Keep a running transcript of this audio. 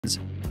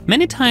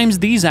Many times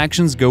these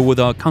actions go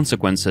without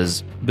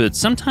consequences, but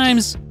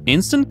sometimes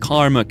instant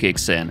karma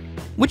kicks in,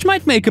 which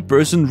might make a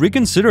person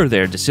reconsider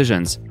their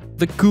decisions.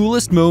 The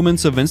coolest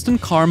moments of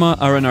instant karma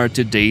are in our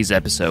today's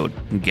episode.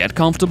 Get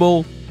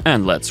comfortable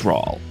and let's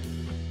roll.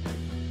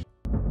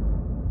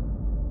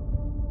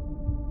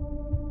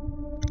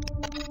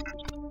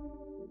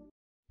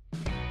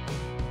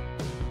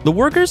 The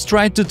workers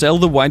tried to tell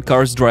the white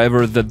car's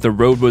driver that the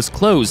road was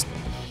closed,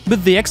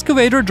 but the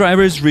excavator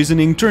driver's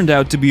reasoning turned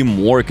out to be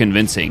more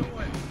convincing.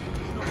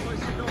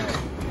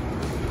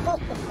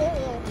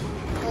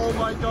 Oh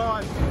my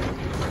god!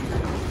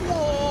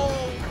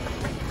 Whoa!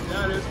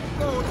 That is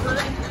so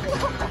crazy!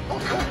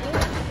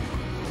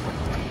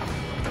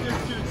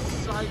 This dude's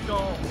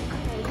psycho!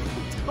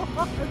 Oh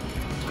my god!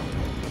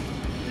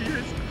 He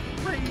is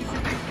crazy!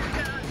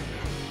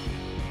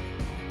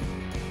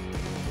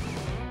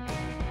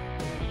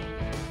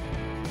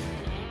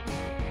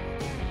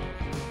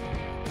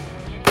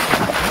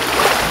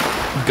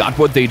 Got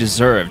what they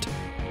deserved.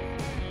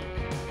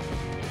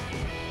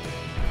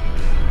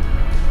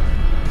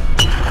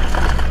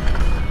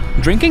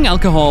 Drinking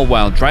alcohol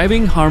while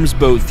driving harms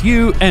both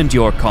you and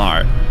your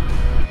car.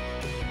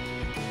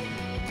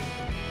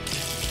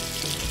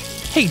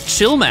 Hey,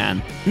 chill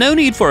man, no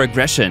need for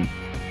aggression.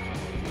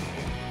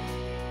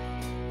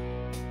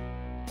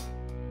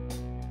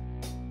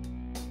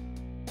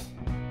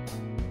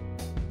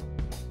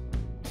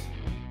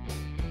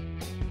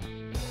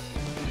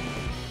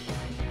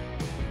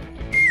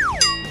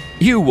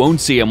 You won't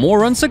see a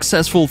more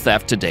unsuccessful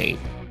theft today.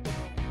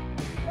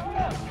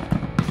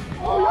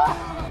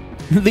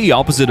 The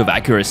opposite of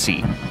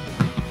accuracy.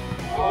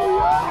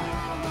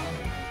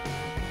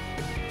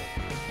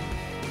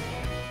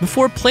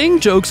 Before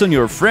playing jokes on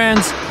your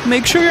friends,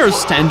 make sure you're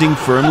standing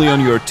firmly on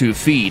your 2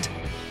 feet.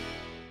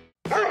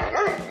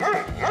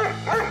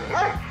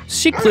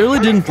 She clearly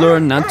didn't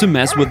learn not to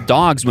mess with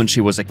dogs when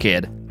she was a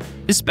kid,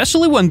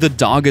 especially when the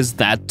dog is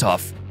that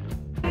tough.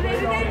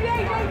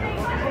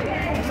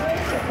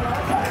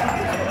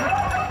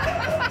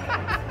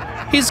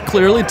 He's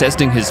clearly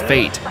testing his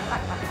fate.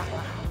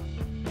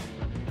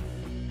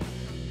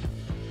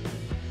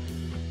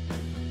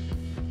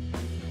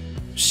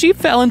 She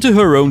fell into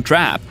her own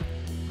trap.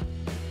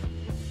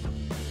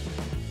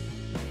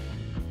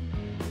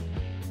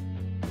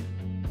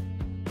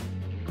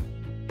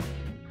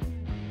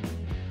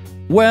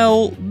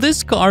 Well,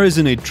 this car is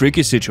in a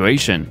tricky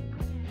situation.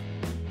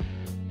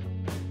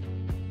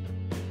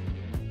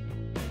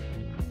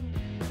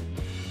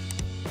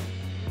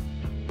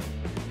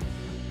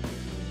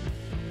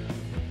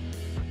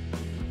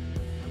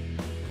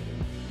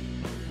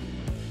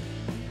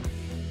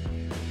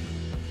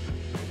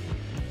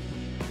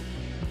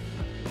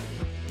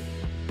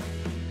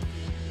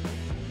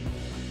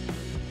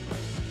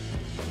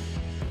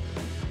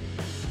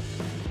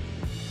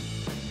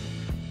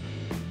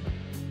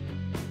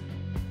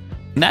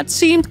 That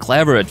seemed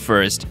clever at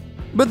first,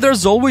 but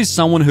there's always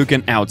someone who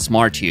can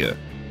outsmart you.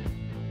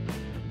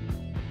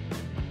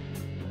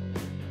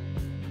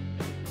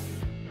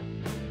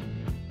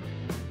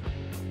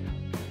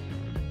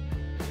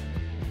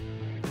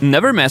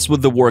 Never mess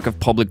with the work of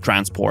public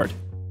transport.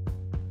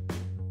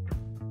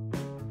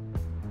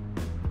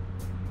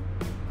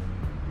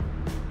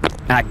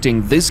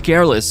 Acting this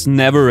careless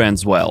never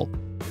ends well.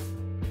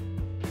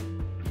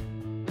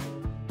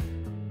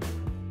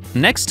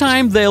 Next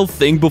time, they'll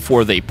think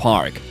before they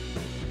park.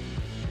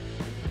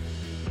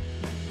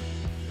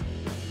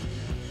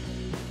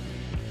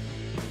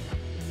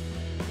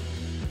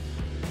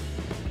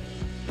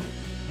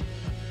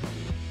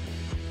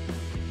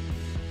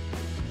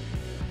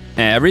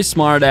 Every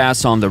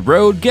smartass on the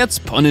road gets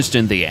punished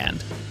in the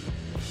end.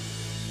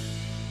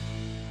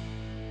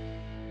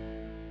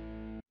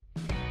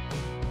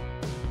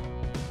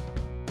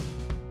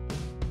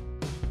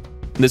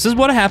 This is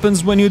what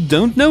happens when you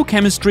don't know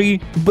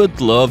chemistry,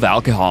 but love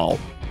alcohol.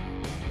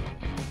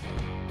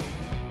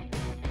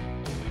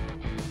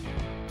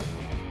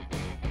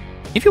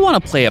 If you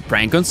want to play a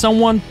prank on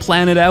someone,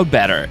 plan it out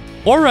better,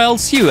 or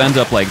else you end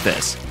up like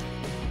this.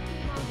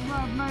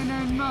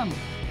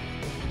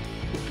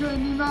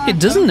 He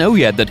doesn't know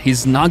yet that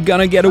he's not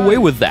gonna get away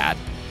with that.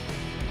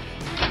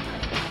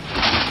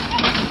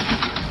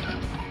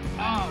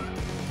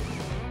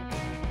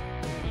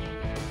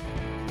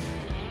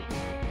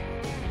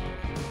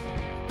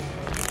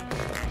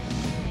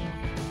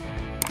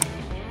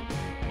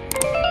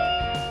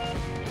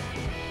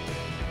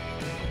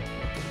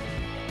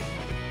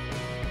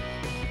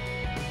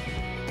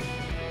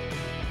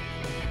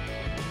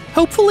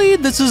 Hopefully,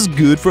 this is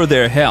good for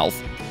their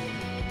health.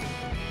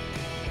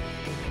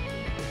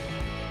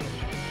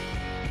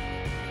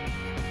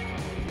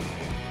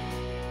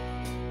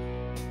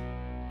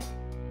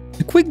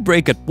 A quick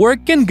break at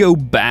work can go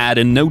bad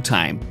in no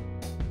time.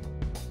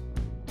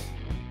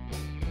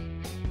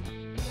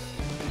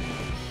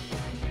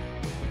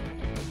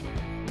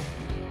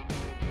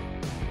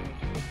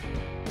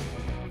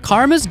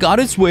 Karma's got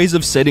its ways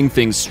of setting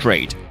things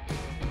straight.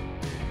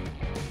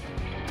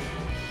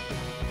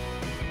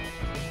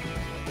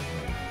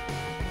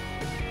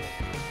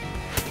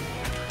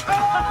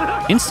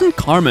 Instant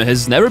karma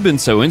has never been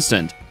so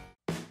instant.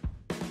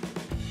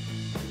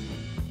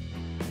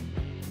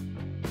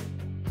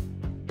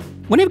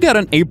 When you've got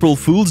an April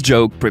Fool's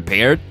joke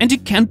prepared and you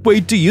can't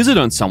wait to use it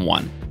on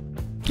someone.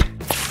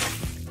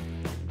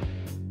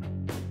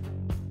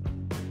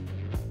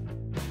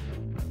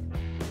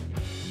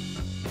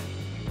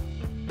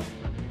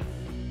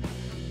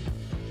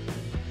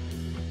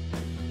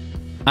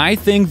 I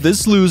think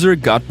this loser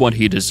got what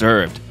he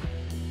deserved.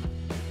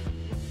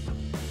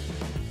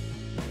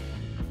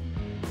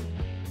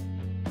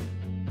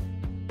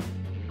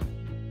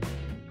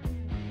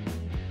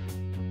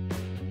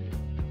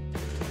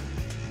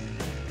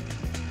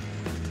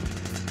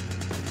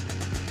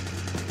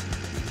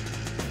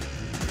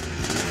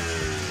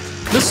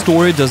 The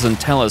story doesn't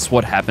tell us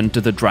what happened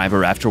to the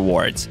driver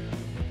afterwards.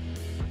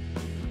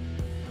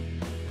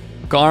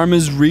 Karma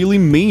is really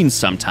mean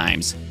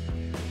sometimes.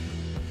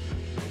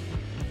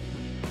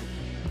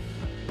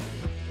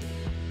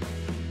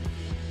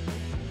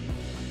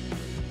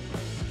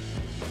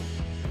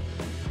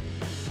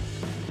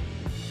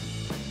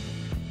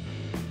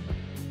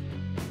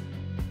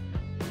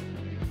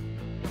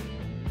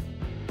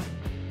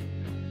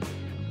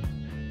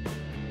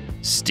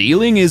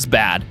 Stealing is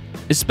bad,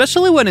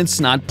 especially when it's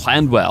not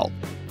planned well.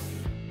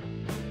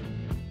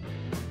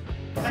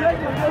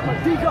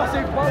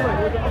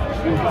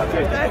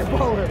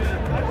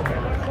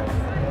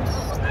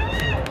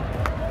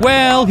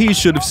 Well, he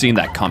should have seen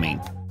that coming.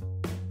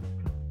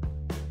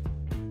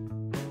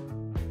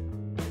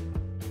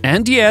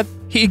 And yet,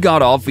 he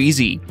got off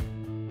easy.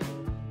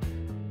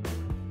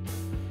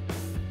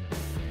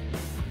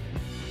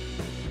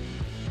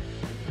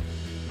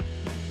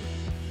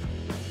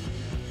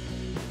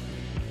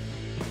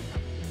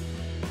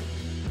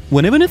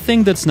 When even a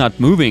thing that's not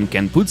moving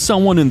can put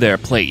someone in their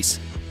place.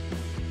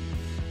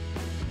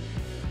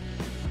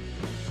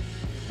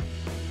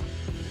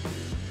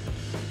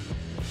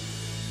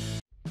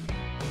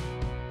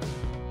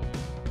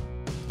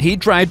 He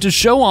tried to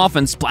show off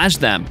and splash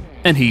them,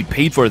 and he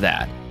paid for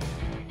that.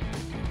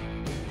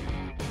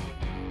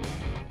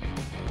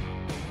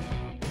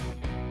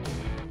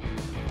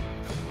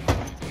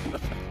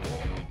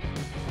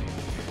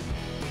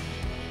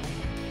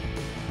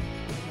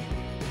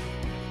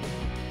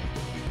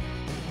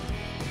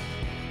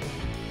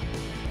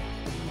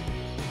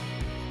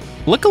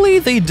 Luckily,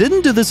 they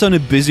didn't do this on a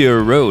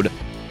busier road.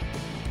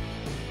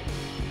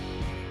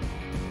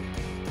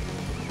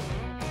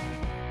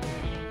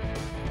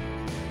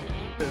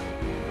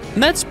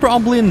 That's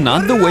probably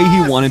not the way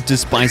he wanted to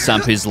spice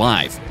up his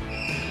life.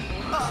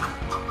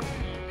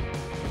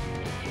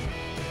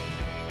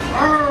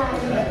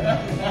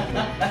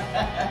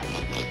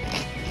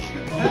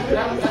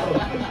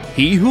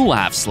 He who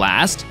laughs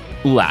last,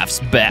 laughs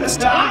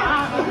best.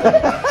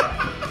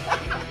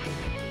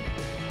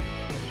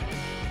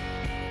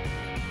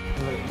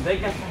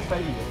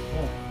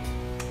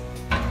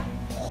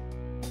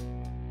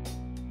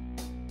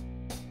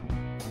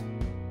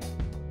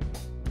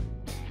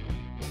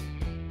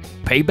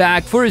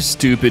 Payback for a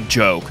stupid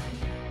joke.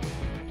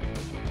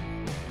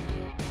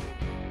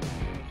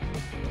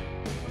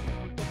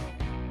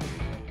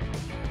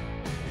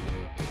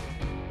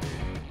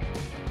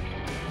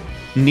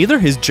 Neither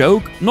his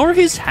joke nor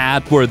his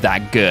hat were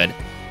that good.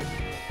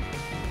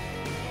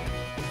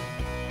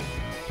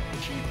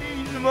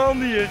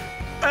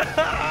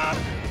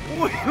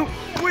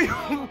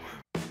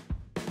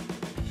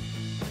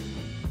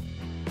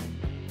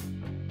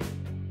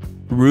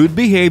 Rude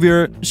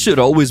behavior should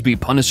always be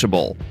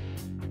punishable.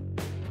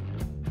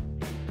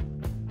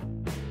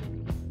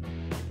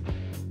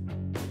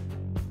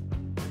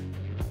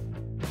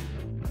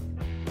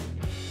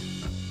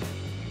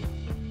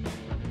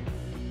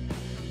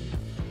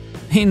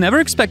 He never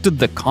expected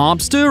the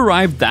cops to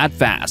arrive that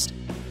fast.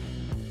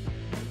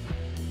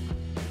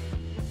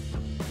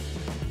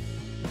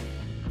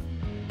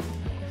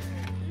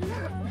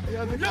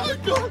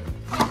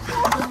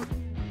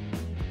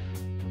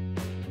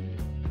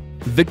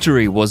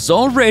 Victory was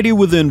already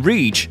within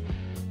reach.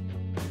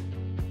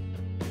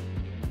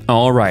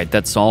 Alright,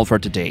 that's all for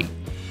today.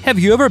 Have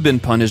you ever been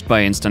punished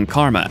by instant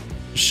karma?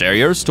 Share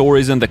your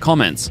stories in the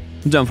comments.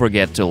 Don't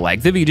forget to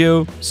like the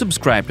video,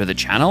 subscribe to the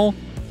channel,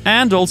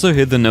 and also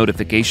hit the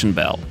notification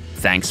bell.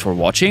 Thanks for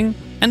watching,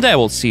 and I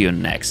will see you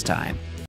next time.